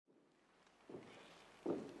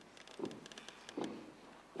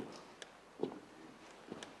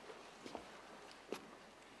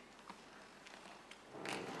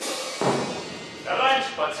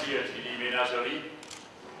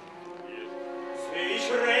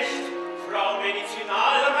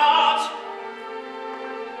Medizinalrat.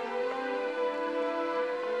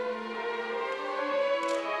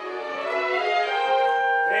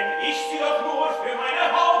 Wenn ich sie doch nur für meine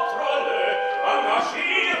Hauptrolle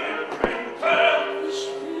engagieren könnte. Ich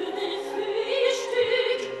würde für ihr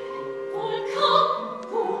Stück wohl kaum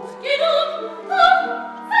gut genug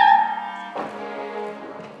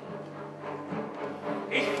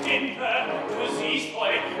Ich finde, du siehst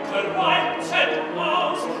heute reizend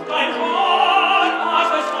aus, dein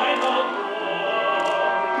Haar ist einer Morgenfrische.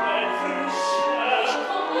 Ich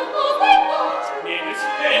komme auf mein Wort. Mir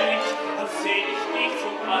gefällt, als seh ich dich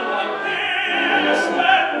zum allerersten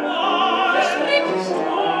Mal. Verschreckt. Du bist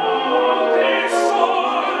schuld.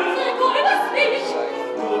 Vergäubest mich.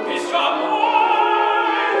 Du bist ja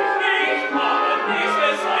bräuchlich, aber diese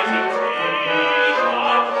Seite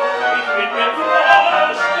sicher. Ich bin mir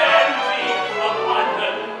vollständig am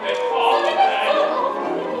Handel gekommen.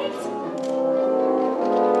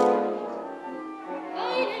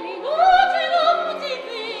 Eine Minute noch, und sie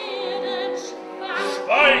werden schwach.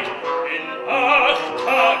 Schweig, in 8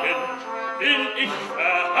 Tagen bin ich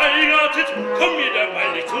verheiratet, komm mir dabei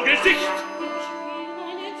nicht zu Gesicht.